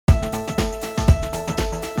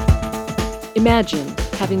Imagine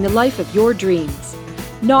having the life of your dreams.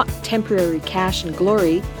 Not temporary cash and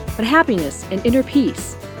glory, but happiness and inner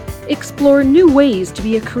peace. Explore new ways to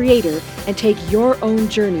be a creator and take your own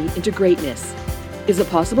journey into greatness. Is it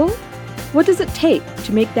possible? What does it take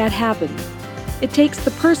to make that happen? It takes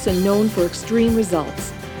the person known for extreme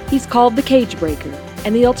results. He's called the cage breaker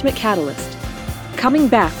and the ultimate catalyst. Coming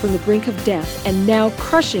back from the brink of death and now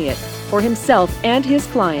crushing it for himself and his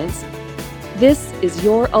clients, this is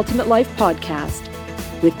Your Ultimate Life Podcast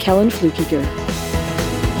with Kellen Flukiger.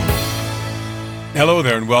 Hello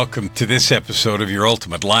there and welcome to this episode of Your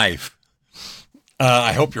Ultimate Life.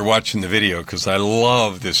 I hope you're watching the video because I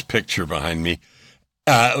love this picture behind me.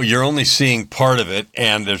 You're only seeing part of it,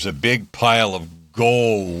 and there's a big pile of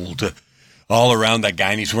gold all around that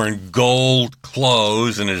guy, and he's wearing gold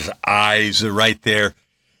clothes, and his eyes are right there.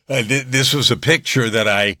 This was a picture that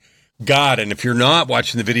I got, and if you're not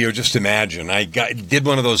watching the video, just imagine. Did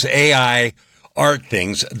one of those AI art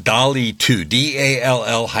things, DALL-E 2,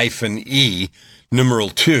 DALL-E, numeral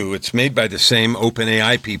 2. It's made by the same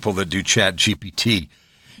OpenAI people that do ChatGPT.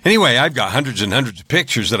 Anyway, I've got hundreds and hundreds of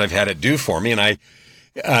pictures that I've had it do for me, and I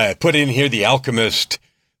put in here the alchemist,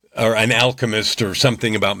 or an alchemist, or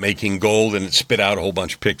something about making gold, and it spit out a whole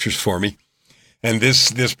bunch of pictures for me. And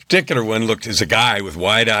this particular one is a guy with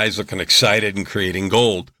wide eyes looking excited and creating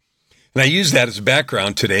gold. And I use that as a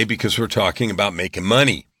background today because we're talking about making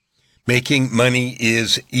money. Making money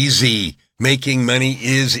is easy. Making money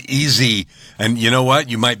is easy. And you know what?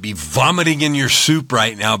 You might be vomiting in your soup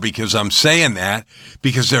right now because I'm saying that,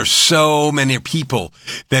 because there's so many people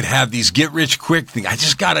that have these get-rich-quick things. I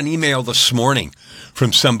just got an email this morning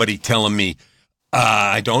from somebody telling me,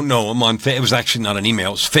 I don't know him it was actually not an email,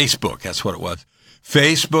 it was Facebook. That's what it was.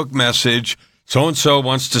 Facebook message, so-and-so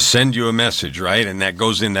wants to send you a message, right? And that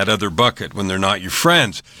goes in that other bucket when they're not your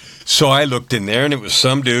friends. So I looked in there and it was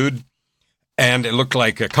some dude, and it looked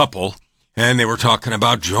like a couple. And they were talking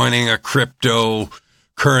about joining a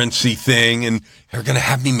cryptocurrency thing, and they're going to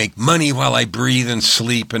have me make money while I breathe and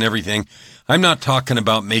sleep and everything. I'm not talking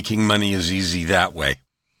about making money as easy that way.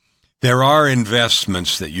 There are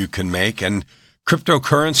investments that you can make, and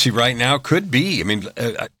cryptocurrency right now could be. I mean,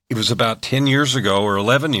 it was about 10 years ago or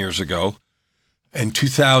 11 years ago, in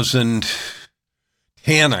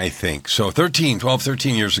 2010, I think. So 12,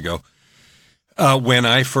 13 years ago. When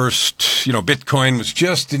I first, Bitcoin was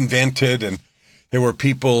just invented, and there were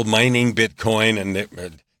people mining Bitcoin, and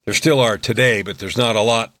there still are today, but there's not a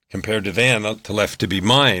lot compared to then left to be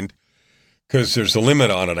mined because there's a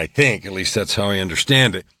limit on it, I think. At least that's how I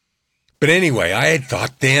understand it. But anyway, I had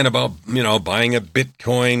thought then about, buying a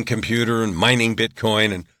Bitcoin computer and mining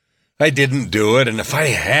Bitcoin, and I didn't do it. And if I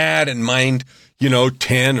had and mined,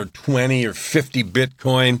 10 or 20 or 50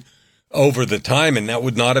 Bitcoin over the time, and that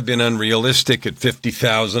would not have been unrealistic at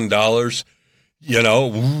 $50,000,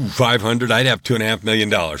 500, I'd have $2.5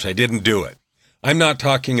 million. I didn't do it. I'm not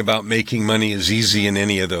talking about making money as easy in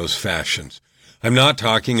any of those fashions. I'm not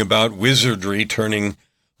talking about wizardry turning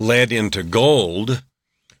lead into gold,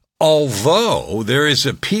 although there is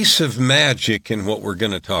a piece of magic in what we're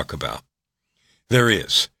going to talk about. There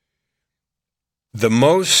is. The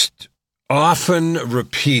most often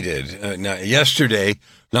repeated,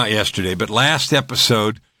 but last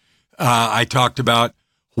episode, I talked about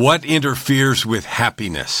what interferes with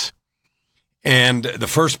happiness. And the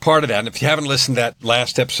first part of that, and if you haven't listened to that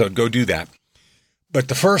last episode, go do that. But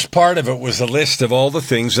the first part of it was a list of all the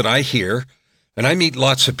things that I hear, and I meet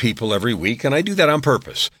lots of people every week, and I do that on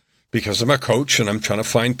purpose because I'm a coach and I'm trying to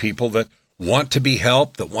find people that want to be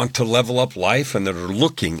helped, that want to level up life, and that are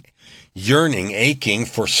looking, yearning, aching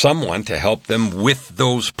for someone to help them with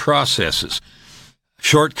those processes.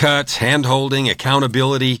 Shortcuts, hand-holding,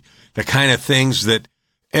 accountability, the kind of things that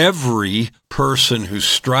every person who's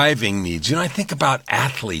striving needs. I think about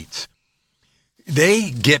athletes. They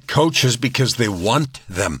get coaches because they want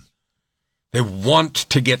them. They want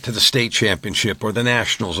to get to the state championship or the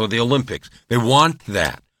nationals or the Olympics. They want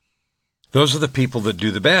that. Those are the people that do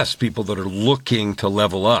the best, people that are looking to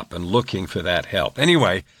level up and looking for that help.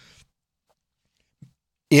 Anyway,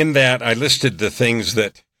 in that, I listed the things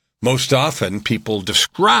that most often people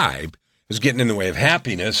describe as getting in the way of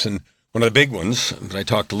happiness, and one of the big ones that I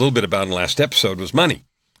talked a little bit about in the last episode was money.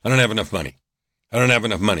 I don't have enough money. I don't have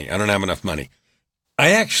enough money. I don't have enough money.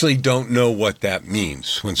 I actually don't know what that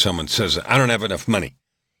means when someone says, I don't have enough money.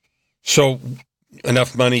 So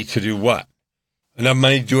enough money to do what? Enough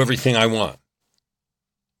money to do everything I want.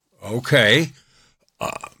 Okay.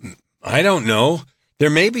 I don't know.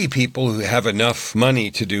 There may be people who have enough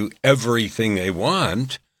money to do everything they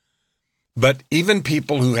want, but even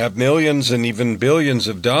people who have millions and even billions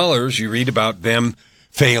of dollars, you read about them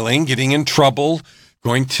failing, getting in trouble,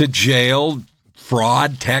 going to jail,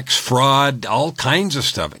 fraud, tax fraud, all kinds of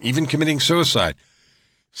stuff, even committing suicide.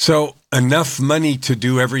 So enough money to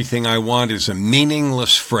do everything I want is a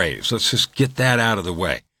meaningless phrase. Let's just get that out of the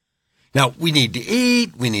way. Now, we need to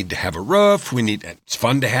eat. We need to have a roof. It's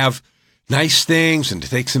fun to have nice things and to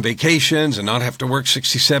take some vacations and not have to work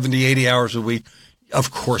 60, 70, 80 hours a week.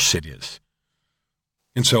 Of course it is.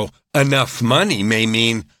 And so enough money may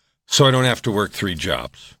mean so I don't have to work 3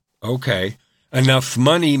 jobs. Okay. Enough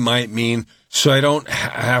money might mean so I don't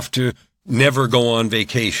have to never go on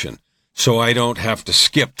vacation. So I don't have to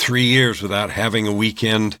skip 3 years without having a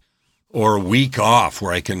weekend or a week off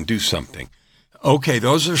where I can do something. Okay,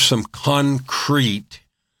 those are some concrete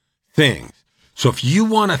things. So if you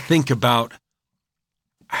want to think about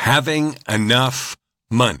having enough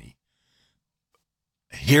money,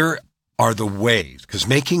 here are the ways, because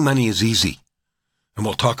making money is easy. And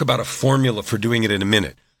we'll talk about a formula for doing it in a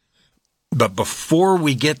minute. But before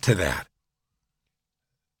we get to that,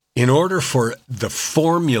 in order for the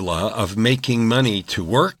formula of making money to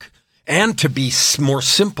work and to be more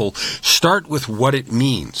simple, start with what it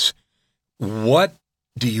means. What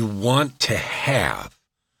do you want to have?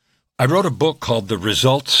 I wrote a book called The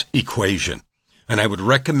Results Equation, and I would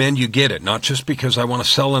recommend you get it, not just because I want to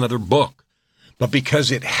sell another book, but because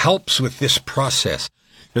it helps with this process.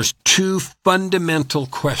 There's 2 fundamental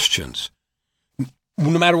questions.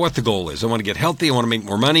 No matter what the goal is, I want to get healthy, I want to make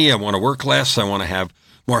more money, I want to work less, I want to have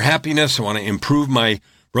more happiness, I want to improve my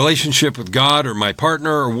relationship with God or my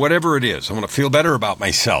partner or whatever it is. I want to feel better about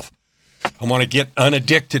myself. I want to get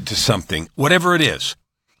unaddicted to something, whatever it is.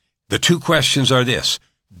 The 2 questions are this: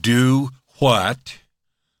 do what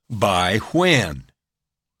by when?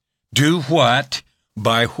 Do what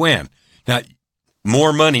by when? Now,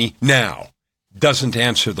 more money now doesn't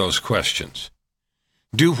answer those questions.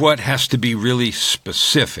 Do what has to be really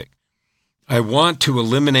specific. I want to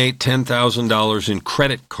eliminate $10,000 in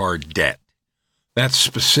credit card debt. That's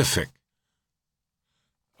specific.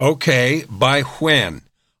 Okay, by when?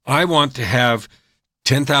 I want to have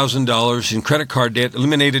 $10,000 in credit card debt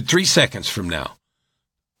eliminated 3 seconds from now.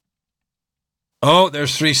 Oh,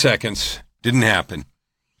 there's 3 seconds. Didn't happen.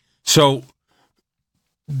 So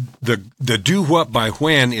the do what by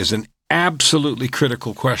when is an absolutely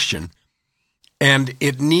critical question, and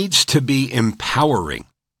it needs to be empowering.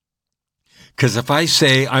 Because if I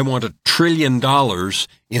say I want $1 trillion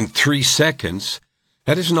in 3 seconds,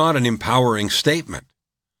 that is not an empowering statement.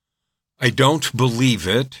 I don't believe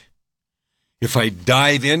it. If I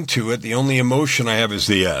dive into it, the only emotion I have is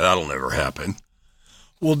that'll never happen.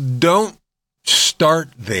 Well, don't start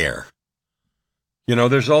there. You know,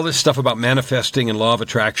 there's all this stuff about manifesting and law of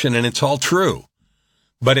attraction, and it's all true.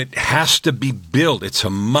 But it has to be built. It's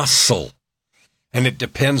a muscle. And it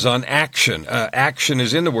depends on action. Action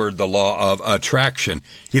is in the word, the law of attraction.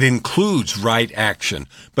 It includes right action,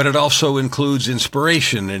 but it also includes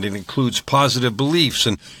inspiration, and it includes positive beliefs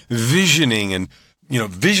and visioning and,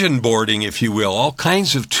 vision boarding, if you will, all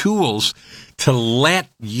kinds of tools to let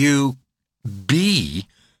you be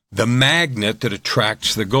the magnet that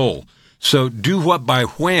attracts the goal. So do what by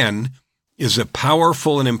when is a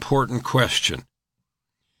powerful and important question.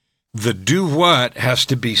 The do what has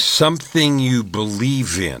to be something you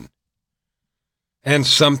believe in and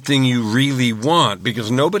something you really want, because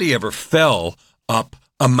nobody ever fell up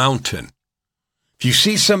a mountain. If you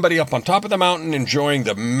see somebody up on top of the mountain enjoying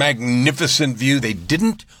the magnificent view, they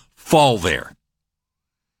didn't fall there.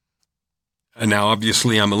 And now,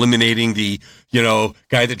 obviously, I'm eliminating the,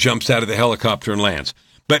 guy that jumps out of the helicopter and lands.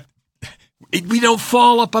 But we don't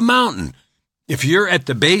fall up a mountain. If you're at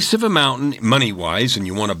the base of a mountain, money-wise, and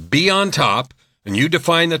you want to be on top, and you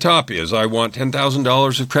define the top is, I want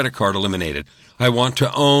 $10,000 of credit card eliminated. I want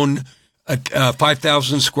to own a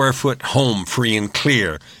 5,000 square foot home free and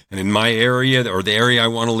clear. And in my area, or the area I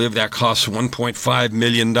want to live, that costs $1.5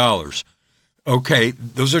 million. Okay,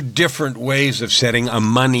 those are different ways of setting a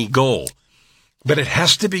money goal. But it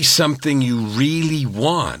has to be something you really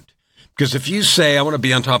want. Because if you say, I want to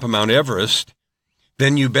be on top of Mount Everest,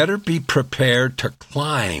 then you better be prepared to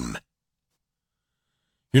climb.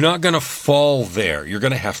 You're not going to fall there. You're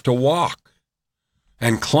going to have to walk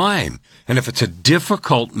and climb. And if it's a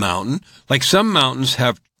difficult mountain, like some mountains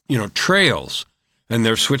have, trails, and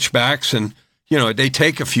they're switchbacks, and, they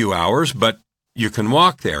take a few hours, but you can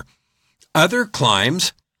walk there. Other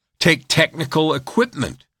climbs take technical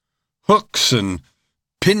equipment, hooks and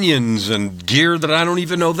pinions and gear that I don't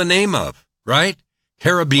even know the name of, right?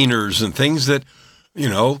 Carabiners and things that,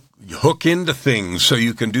 hook into things so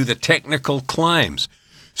you can do the technical climbs.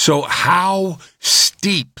 So how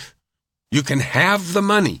steep? You can have the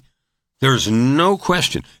money There is no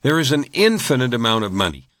question. There is an infinite amount of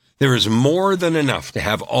money. There is more than enough to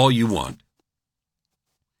have all you want.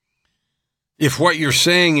 If what you're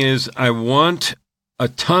saying is, I want a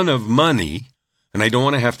ton of money and I don't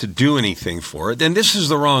want to have to do anything for it, then this is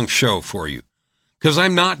the wrong show for you, because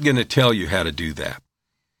I'm not going to tell you how to do that.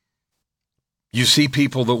 You see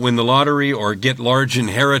people that win the lottery or get large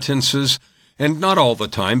inheritances, and not all the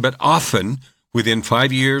time, but often within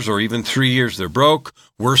 5 years or even 3 years, they're broke,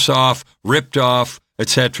 worse off, ripped off,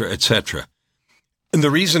 etc., etc. And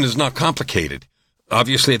the reason is not complicated.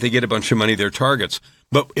 Obviously, if they get a bunch of money, they're targets.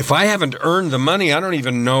 But if I haven't earned the money, I don't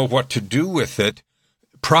even know what to do with it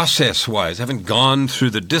process-wise. I haven't gone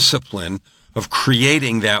through the discipline of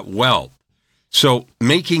creating that wealth. So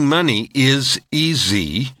making money is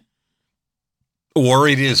easy, or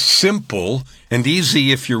it is simple and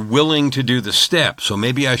easy if you're willing to do the steps. So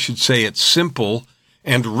maybe I should say it's simple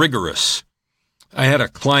and rigorous. I had a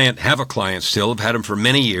client, have a client still, have had him for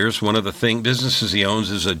many years. One of the businesses he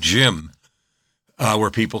owns is a gym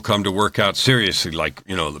where people come to work out seriously, like,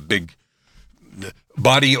 the big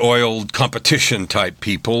body oil competition type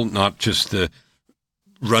people, not just the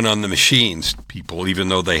run on the machines people, even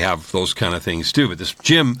though they have those kind of things too. But this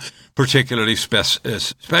gym particularly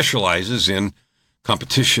specializes in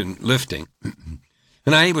competition lifting.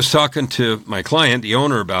 And I was talking to my client, the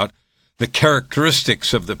owner, about the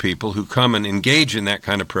characteristics of the people who come and engage in that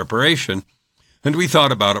kind of preparation. And we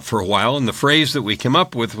thought about it for a while, and the phrase that we came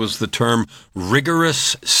up with was the term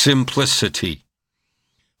rigorous simplicity.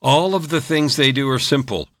 All of the things they do are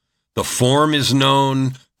simple. The form is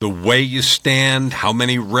known, the way you stand, how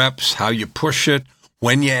many reps, how you push it,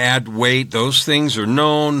 when you add weight, those things are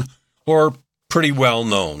known or pretty well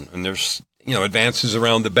known. And there's, advances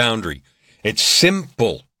around the boundary. It's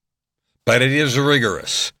simple, but it is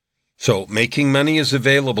rigorous. So making money is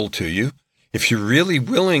available to you. If you're really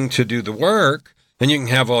willing to do the work, then you can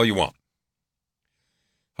have all you want.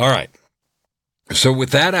 All right. So with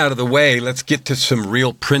that out of the way, let's get to some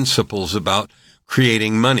real principles about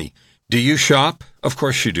creating money. Do you shop? Of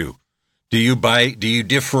course you do. Do you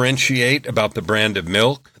differentiate about the brand of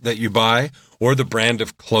milk that you buy, or the brand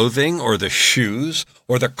of clothing, or the shoes,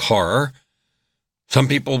 or the car? Some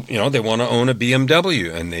people, they want to own a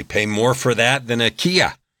BMW, and they pay more for that than a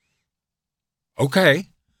Kia. Okay.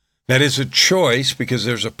 That is a choice because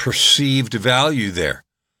there's a perceived value there.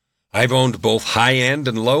 I've owned both high-end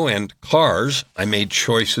and low-end cars. I made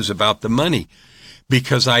choices about the money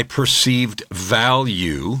because I perceived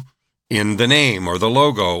value in the name or the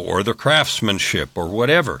logo or the craftsmanship or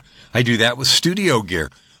whatever. I do that with studio gear.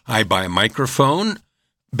 I buy a microphone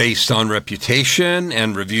based on reputation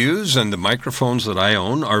and reviews, and the microphones that I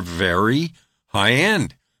own are very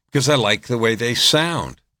high-end because I like the way they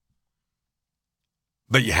sound.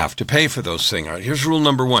 But you have to pay for those things. All right, here's rule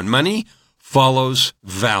number 1. Money follows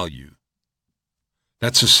value.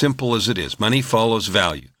 That's as simple as it is. Money follows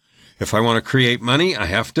value. If I want to create money, I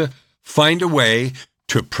have to find a way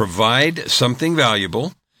to provide something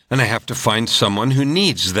valuable, and I have to find someone who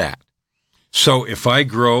needs that. So if I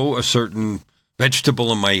grow a certain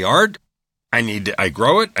vegetable in my yard, I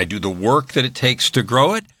grow it, I do the work that it takes to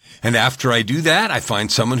grow it, and after I do that, I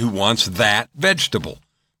find someone who wants that vegetable.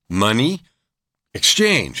 Money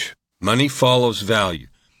exchange. Money follows value.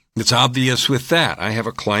 It's obvious with that. I have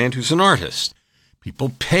a client who's an artist.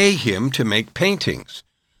 People pay him to make paintings.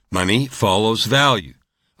 Money follows value.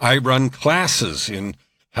 I run classes in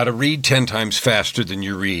how to read 10 times faster than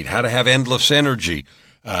you read, how to have endless energy,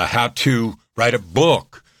 how to write a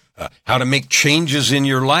book, how to make changes in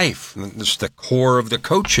your life. That's the core of the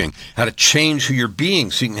coaching, how to change who you're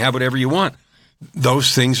being so you can have whatever you want.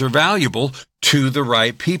 Those things are valuable to the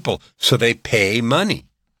right people, so they pay money.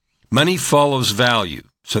 Money follows value.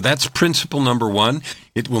 So that's principle number 1.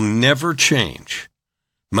 It will never change.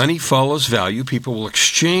 Money follows value. People will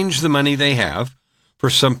exchange the money they have for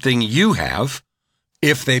something you have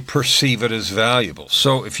if they perceive it as valuable.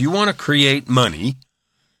 So if you want to create money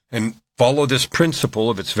and follow this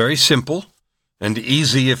principle, it's very simple and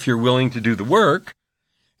easy if you're willing to do the work,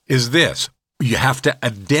 is this. You have to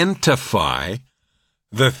identify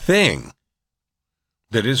the thing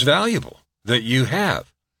that is valuable that you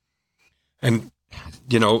have. And,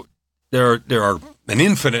 there are an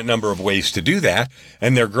infinite number of ways to do that,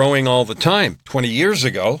 and they're growing all the time. 20 years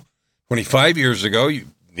ago, 25 years ago,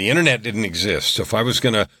 the internet didn't exist. So if I was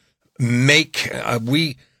going to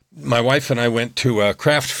my wife and I went to a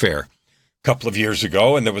craft fair a couple of years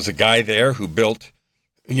ago, and there was a guy there who built,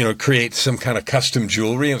 create some kind of custom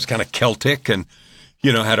jewelry. It was kind of Celtic and,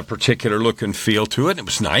 had a particular look and feel to it. It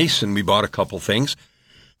was nice, and we bought a couple things.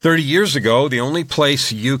 30 years ago, the only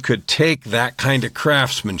place you could take that kind of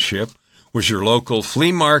craftsmanship was your local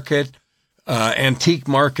flea market, antique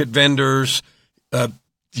market vendors.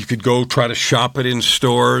 You could go try to shop it in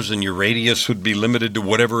stores, and your radius would be limited to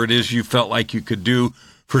whatever it is you felt like you could do.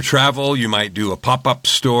 For travel, you might do a pop-up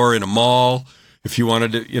store in a mall if you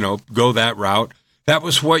wanted to, go that route. That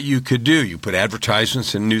was what you could do. You put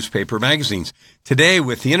advertisements in newspaper magazines. Today,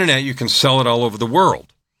 with the internet, you can sell it all over the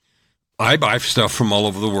world. I buy stuff from all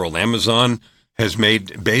over the world. Amazon has made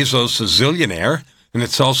Bezos a zillionaire, and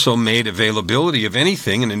it's also made availability of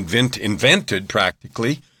anything and invented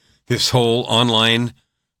practically this whole online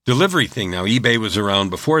delivery thing. Now, eBay was around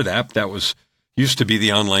before that. That used to be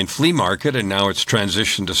the online flea market, and now it's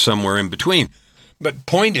transitioned to somewhere in between. But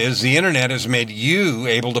point is, the internet has made you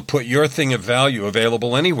able to put your thing of value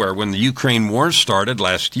available anywhere. When the Ukraine war started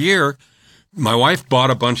last year, my wife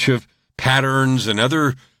bought a bunch of patterns and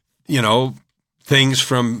other, things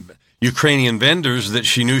from Ukrainian vendors that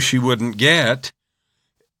she knew she wouldn't get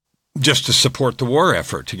just to support the war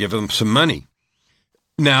effort, to give them some money.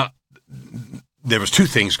 Now, there was two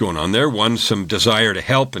things going on there. One, some desire to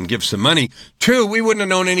help and give some money. Two, we wouldn't have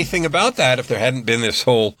known anything about that if there hadn't been this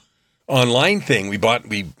whole online thing. We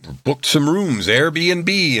booked some rooms,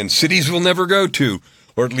 Airbnb, in cities we'll never go to,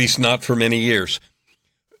 or at least not for many years.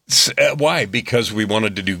 Why? Because we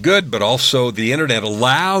wanted to do good, but also the internet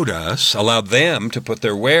allowed them to put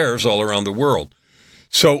their wares all around the world.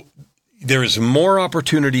 So there is more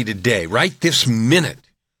opportunity today, right this minute,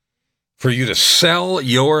 for you to sell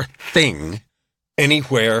your thing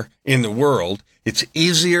anywhere in the world. It's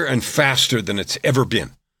easier and faster than it's ever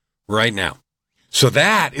been right now. So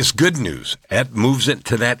that is good news. That moves it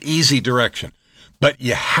to that easy direction. But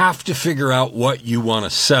you have to figure out what you want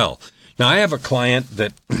to sell. Now, I have a client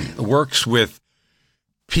that works with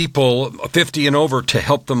people 50 and over to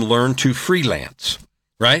help them learn to freelance,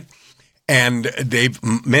 right? And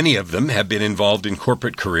many of them have been involved in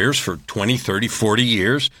corporate careers for 20, 30, 40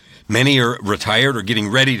 years. Many are retired or getting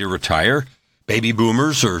ready to retire. Baby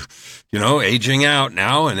boomers are, aging out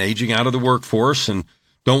now and aging out of the workforce and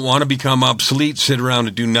don't want to become obsolete, sit around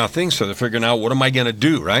and do nothing. So they're figuring out, what am I going to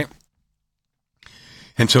do, right?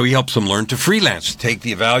 And so he helps them learn to freelance, to take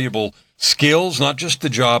the valuable skills, not just the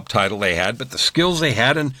job title they had, but the skills they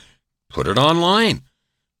had, and put it online.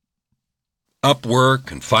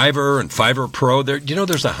 Upwork and Fiverr Pro.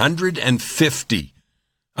 There's 150,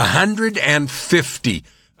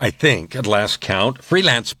 I think, at last count,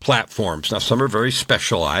 freelance platforms. Now, some are very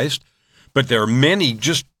specialized, but there are many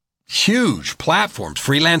just huge platforms.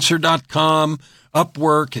 Freelancer.com,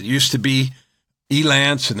 Upwork. It used to be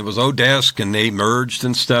Elance, and there was Odesk, and they merged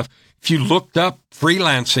and stuff. If you looked up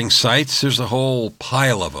freelancing sites, there's a whole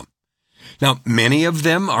pile of them. Now, many of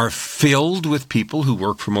them are filled with people who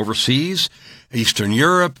work from overseas, Eastern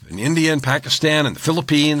Europe and India and Pakistan and the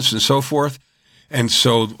Philippines and so forth. And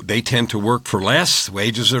so they tend to work for less.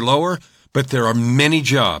 Wages are lower, but there are many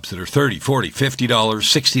jobs that are $30, $40, $50,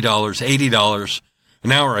 $60, $80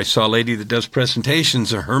 an hour. I saw a lady that does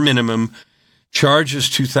presentations, and her minimum charge is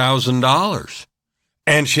 $2,000.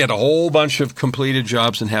 And she had a whole bunch of completed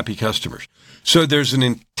jobs and happy customers. So there's an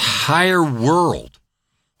entire world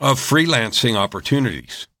of freelancing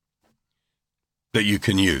opportunities that you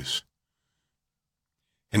can use.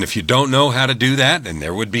 And if you don't know how to do that, then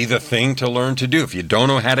there would be the thing to learn to do. If you don't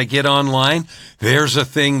know how to get online, there's a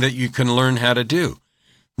thing that you can learn how to do.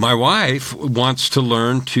 My wife wants to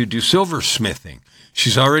learn to do silversmithing.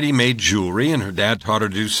 She's already made jewelry, and her dad taught her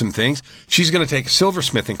to do some things. She's going to take a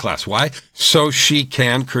silversmithing class. Why? So she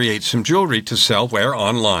can create some jewelry to sell where?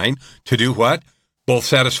 Online. To do what? Both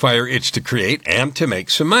satisfy her itch to create and to make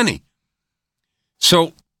some money.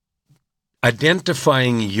 So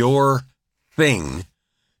identifying your thing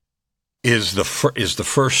is the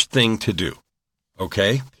first thing to do,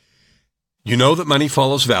 okay? You know that money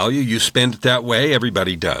follows value. You spend it that way.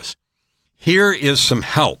 Everybody does. Here is some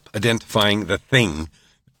help identifying the thing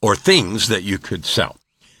or things that you could sell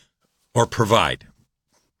or provide.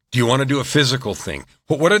 Do you want to do a physical thing?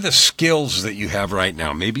 What are the skills that you have right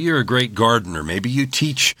now? Maybe you're a great gardener. Maybe you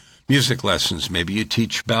teach music lessons. Maybe you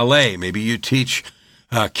teach ballet. Maybe you teach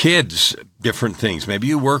kids different things. Maybe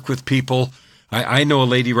you work with people. I know a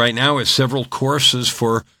lady right now has several courses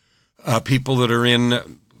for people that are in a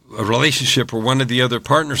relationship or one of the other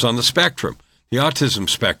partners on the spectrum, the autism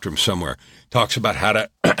spectrum somewhere. Talks about how to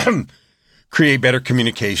create better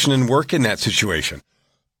communication and work in that situation.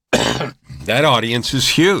 That audience is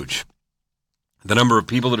huge. The number of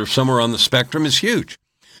people that are somewhere on the spectrum is huge.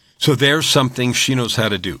 So there's something she knows how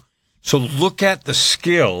to do. So look at the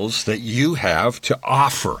skills that you have to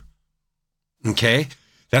offer. Okay?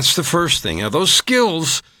 That's the first thing. Now, those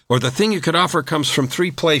skills or the thing you could offer comes from three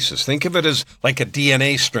places. Think of it as like a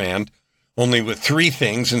DNA strand only with 3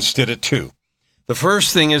 things instead of 2. The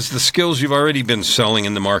first thing is the skills you've already been selling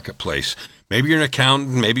in the marketplace. Maybe you're an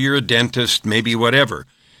accountant, maybe you're a dentist, maybe whatever.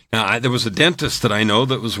 Now, there was a dentist that I know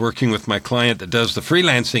that was working with my client that does the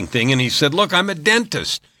freelancing thing, and he said, look, I'm a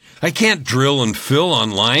dentist. I can't drill and fill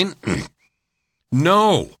online.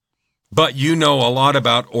 No, but you know a lot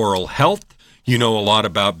about oral health. You know a lot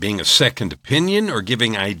about being a second opinion or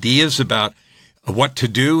giving ideas about what to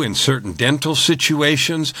do in certain dental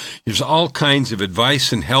situations. There's all kinds of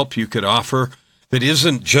advice and help you could offer that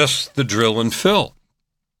isn't just the drill and fill.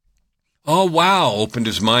 Oh, wow, opened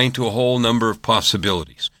his mind to a whole number of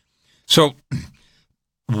possibilities. So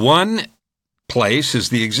one place is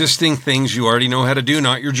the existing things you already know how to do,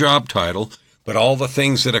 not your job title, but all the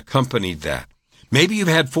things that accompanied that. Maybe you've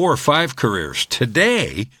had 4 or 5 careers.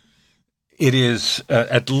 Today, it is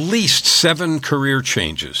at least 7 career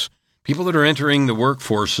changes. People that are entering the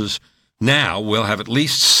workforces now will have at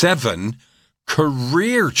least 7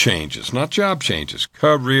 career changes, not job changes,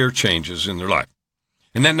 career changes in their life.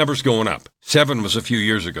 And that number's going up. 7 was a few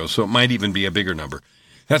years ago, so it might even be a bigger number.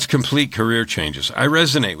 That's complete career changes. I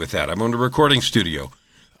resonate with that. I'm on a recording studio.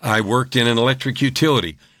 I worked in an electric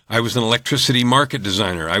utility. I was an electricity market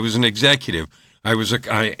designer. I was an executive.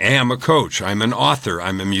 I am a coach. I'm an author.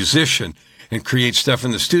 I'm a musician and create stuff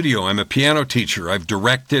in the studio. I'm a piano teacher. I've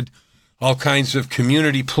directed all kinds of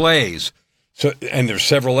community plays. And there's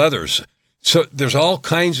several others. So there's all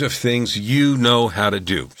kinds of things you know how to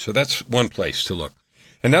do. So that's one place to look.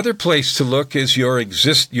 Another place to look is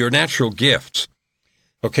your natural gifts.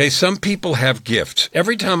 Okay, some people have gifts.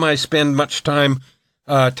 Every time I spend much time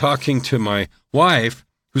talking to my wife,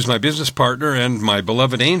 who's my business partner and my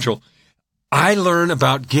beloved angel, I learn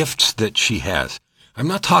about gifts that she has. I'm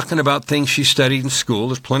not talking about things she studied in school.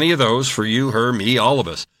 There's plenty of those for you, her, me, all of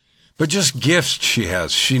us. But just gifts she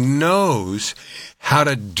has. She knows how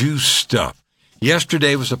to do stuff.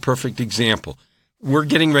 Yesterday was a perfect example. We're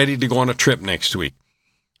getting ready to go on a trip next week.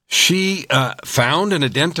 She found and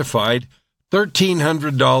identified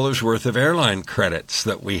 $1,300 worth of airline credits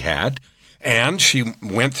that we had, and she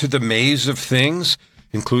went through the maze of things,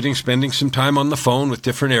 including spending some time on the phone with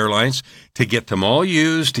different airlines to get them all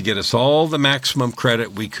used, to get us all the maximum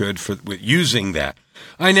credit we could with using that.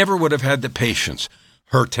 I never would have had the patience.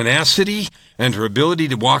 Her tenacity and her ability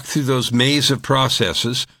to walk through those maze of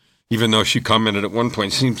processes, even though she commented at one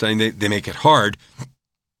point, seems like they make it hard,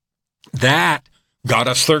 that got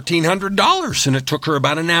us $1,300, and it took her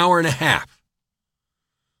about an hour and a half.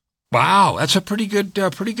 Wow, that's a pretty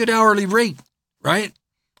good hourly rate, right?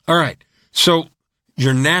 All right. So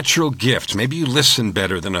your natural gifts, maybe you listen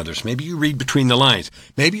better than others. Maybe you read between the lines.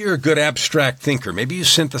 Maybe you're a good abstract thinker. Maybe you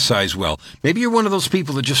synthesize well. Maybe you're one of those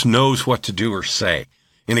people that just knows what to do or say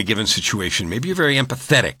in a given situation. Maybe you're very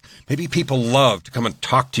empathetic. Maybe people love to come and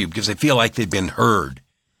talk to you because they feel like they've been heard.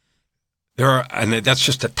 And that's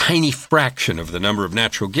just a tiny fraction of the number of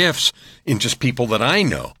natural gifts in just people that I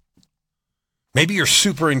know. Maybe you're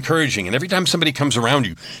super encouraging, and every time somebody comes around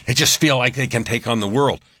you, they just feel like they can take on the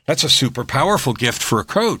world. That's a super powerful gift for a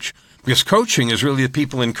coach, because coaching is really the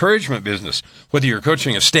people encouragement business. Whether you're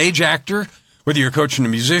coaching a stage actor, whether you're coaching a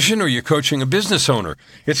musician, or you're coaching a business owner,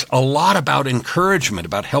 it's a lot about encouragement,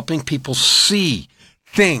 about helping people see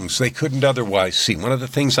things they couldn't otherwise see. One of the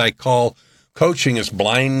things I call coaching is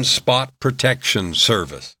blind spot protection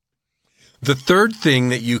service. The third thing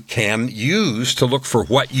that you can use to look for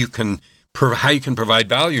how you can provide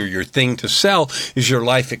value, your thing to sell, is your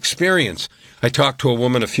life experience. I talked to a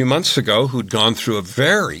woman a few months ago who'd gone through a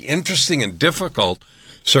very interesting and difficult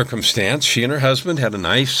circumstance. She and her husband had a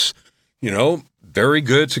nice, very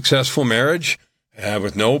good, successful marriage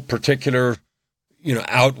with no particular,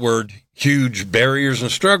 outward huge barriers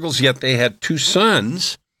and struggles, yet they had 2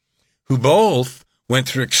 sons who both went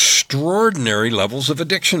through extraordinary levels of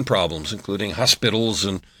addiction problems, including hospitals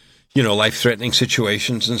and life-threatening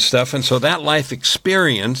situations and stuff. And so that life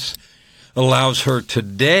experience allows her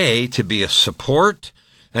today to be a support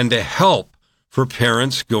and a help for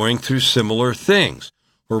parents going through similar things,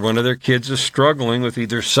 where one of their kids is struggling with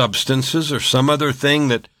either substances or some other thing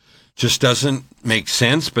that just doesn't make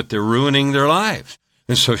sense, but they're ruining their lives.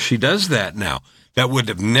 And so she does that now. That would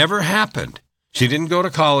have never happened. She didn't go to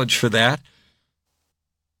college for that.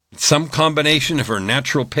 Some combination of her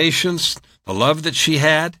natural patience, the love that she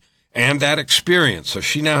had, and that experience. So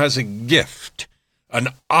she now has a gift, an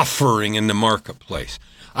offering in the marketplace.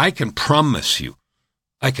 I can promise you,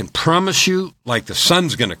 like the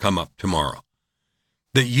sun's going to come up tomorrow,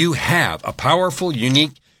 that you have a powerful,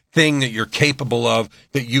 unique thing that you're capable of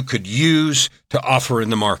that you could use to offer in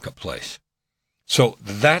the marketplace. So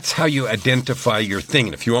that's how you identify your thing.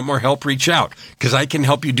 And if you want more help, reach out, because I can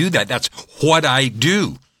help you do that. That's what I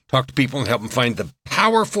do. Talk to people and help them find the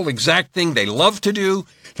powerful, exact thing they love to do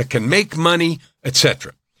that can make money,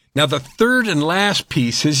 etc. Now, the third and last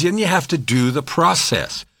piece is then you have to do the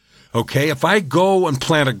process. Okay, if I go and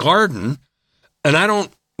plant a garden and I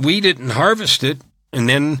don't weed it and harvest it and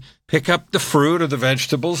then pick up the fruit or the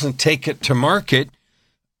vegetables and take it to market,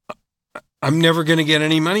 I'm never going to get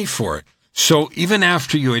any money for it. So even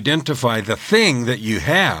after you identify the thing that you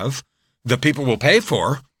have that people will pay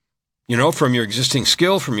for, from your existing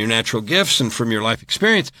skill, from your natural gifts, and from your life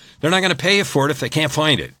experience, they're not going to pay you for it if they can't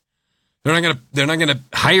find it. They're not going to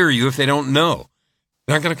hire you if they don't know.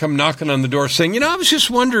 They're not going to come knocking on the door saying, I was just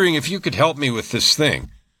wondering if you could help me with this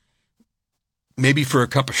thing. Maybe for a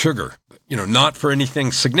cup of sugar, not for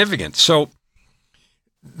anything significant. So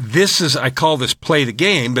I call this play the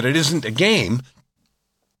game, but it isn't a game.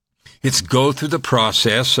 It's go through the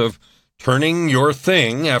process of turning your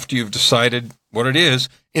thing after you've decided what it is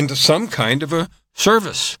into some kind of a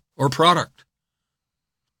service or product.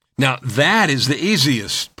 Now, that is the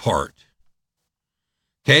easiest part.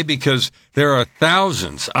 Okay, because there are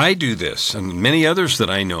thousands, I do this, and many others that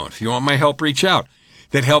I know, if you want my help, reach out,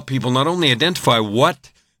 that help people not only identify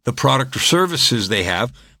what the product or services they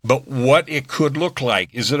have, but what it could look like.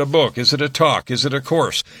 Is it a book? Is it a talk? Is it a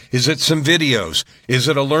course? Is it some videos? Is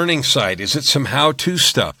it a learning site? Is it some how-to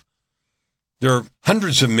stuff? There are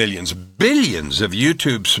hundreds of millions, billions of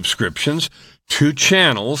YouTube subscriptions to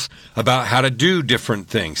channels about how to do different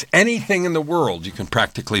things. Anything in the world you can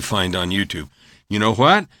practically find on YouTube. You know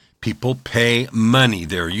what? People pay money.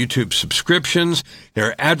 There are YouTube subscriptions. There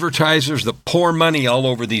are advertisers that pour money all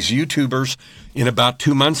over these YouTubers. In about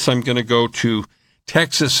 2 months, I'm going to go to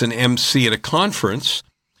Texas and MC at a conference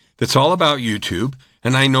that's all about YouTube.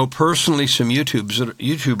 And I know personally some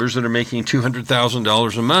YouTubers that are making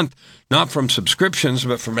 $200,000 a month, not from subscriptions,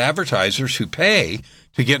 but from advertisers who pay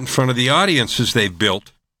to get in front of the audiences they've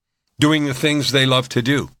built, doing the things they love to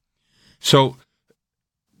do. So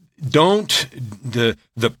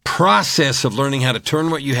the process of learning how to turn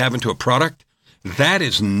what you have into a product, that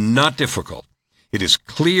is not difficult. It is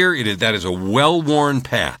clear. That is a well-worn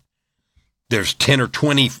path. There's 10 or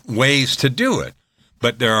 20 ways to do it,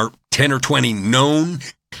 but there are 10 or 20 known,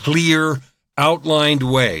 clear, outlined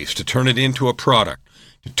ways to turn it into a product,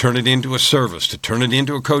 to turn it into a service, to turn it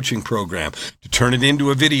into a coaching program, to turn it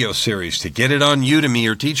into a video series, to get it on Udemy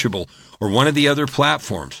or Teachable or one of the other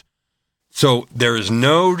platforms. So there is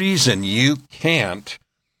no reason you can't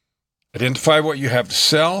identify what you have to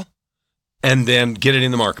sell and then get it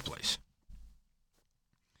in the marketplace.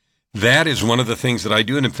 That is one of the things that I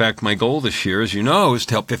do. And in fact, my goal this year, as you know, is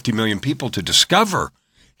to help 50 million people to discover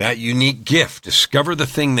that unique gift, discover the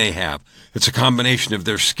thing they have. It's a combination of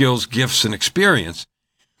their skills, gifts, and experience,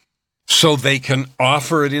 so they can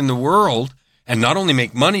offer it in the world and not only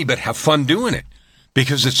make money, but have fun doing it,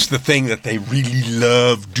 because it's the thing that they really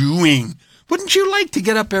love doing. Wouldn't you like to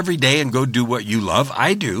get up every day and go do what you love?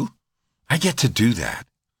 I do. I get to do that.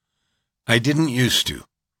 I didn't used to.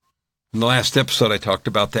 In the last episode, I talked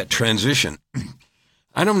about that transition.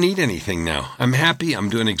 I don't need anything now. I'm happy. I'm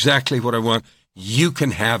doing exactly what I want. You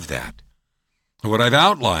can have that. And what I've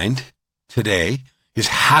outlined today is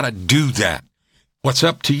how to do that. What's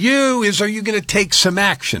up to you is, are you going to take some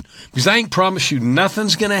action? Because I can promise you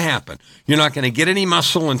nothing's going to happen. You're not going to get any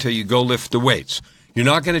muscle until you go lift the weights. You're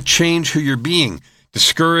not going to change who you're being.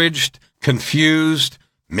 Discouraged, confused,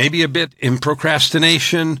 maybe a bit in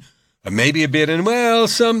procrastination, maybe a bit in, well,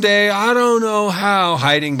 someday, I don't know how,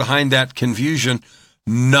 hiding behind that confusion.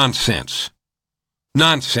 Nonsense.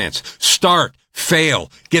 Nonsense. Start, fail,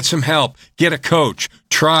 get some help, get a coach,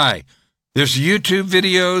 try. There's YouTube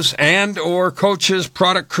videos and or coaches,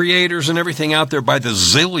 product creators, and everything out there by the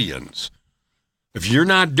zillions. If you're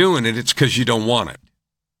not doing it, it's because you don't want it.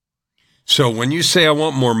 So when you say, I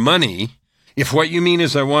want more money, if what you mean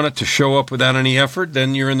is I want it to show up without any effort,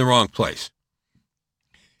 then you're in the wrong place.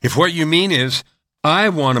 If what you mean is, I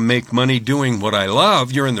want to make money doing what I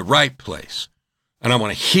love, you're in the right place. And I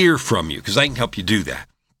want to hear from you because I can help you do that.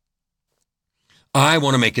 I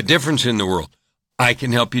want to make a difference in the world. I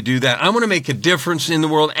can help you do that. I want to make a difference in the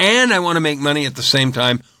world and I want to make money at the same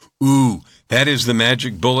time. Ooh, that is the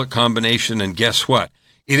magic bullet combination. And guess what?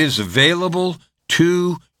 It is available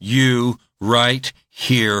to you right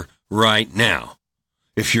here, right now.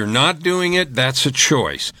 If you're not doing it, that's a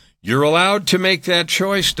choice. You're allowed to make that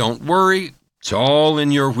choice. Don't worry. It's all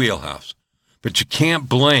in your wheelhouse. But you can't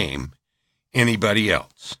blame anybody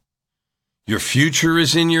else. Your future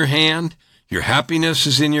is in your hand. Your happiness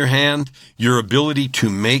is in your hand. Your ability to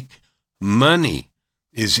make money,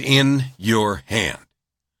 is in your hand.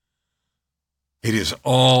 It is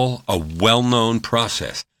all a well-known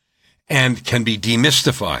process and can be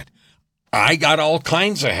demystified. I got all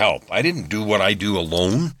kinds of help. I didn't do what I do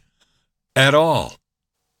alone at all.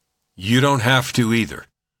 You don't have to either.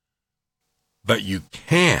 But you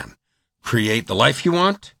can create the life you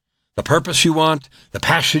want, the purpose you want, the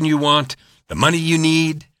passion you want, the money you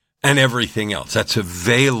need, and everything else. That's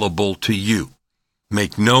available to you.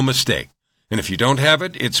 Make no mistake. And if you don't have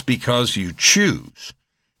it, it's because you choose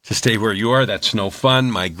to stay where you are. That's no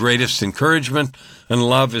fun. My greatest encouragement and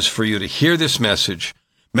love is for you to hear this message,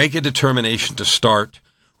 make a determination to start,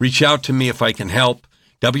 reach out to me if I can help.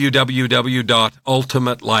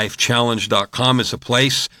 www.ultimatelifechallenge.com is a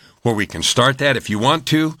place where we can start that if you want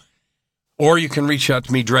to, or you can reach out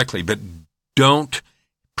to me directly, but don't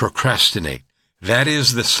procrastinate. That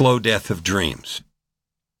is the slow death of dreams.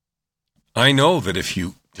 I know that if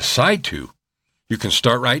you decide to, you can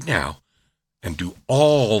start right now and do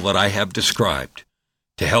all that I have described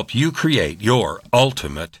to help you create your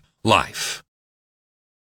ultimate life.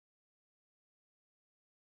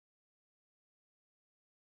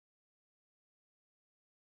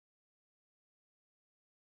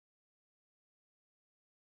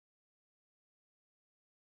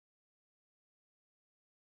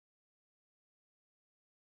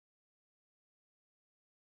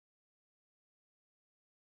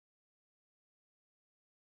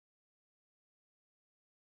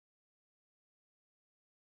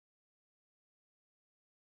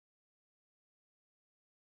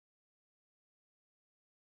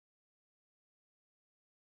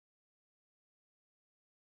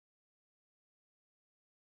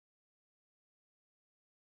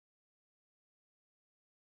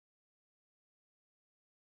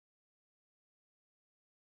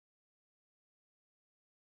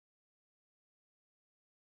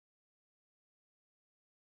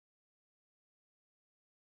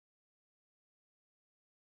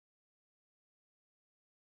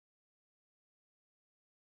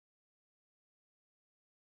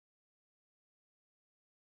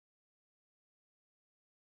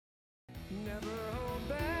 Never hold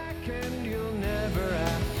back and you'll never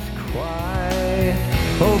ask why.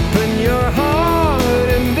 Open your heart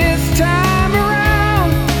and this time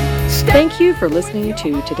around. Thank you for listening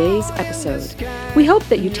to today's episode. We hope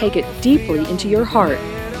that you take it deeply into your heart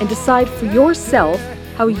and decide for yourself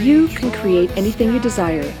how you can create anything you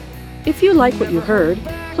desire. If you like what you heard,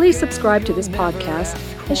 please subscribe to this podcast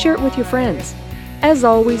and share it with your friends. As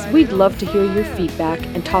always, we'd love to hear your feedback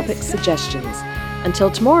and topic suggestions. Until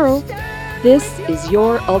tomorrow, this is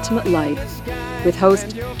Your Ultimate Life with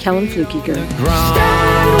host Kellen Flukiger.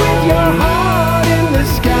 Stand with your heart.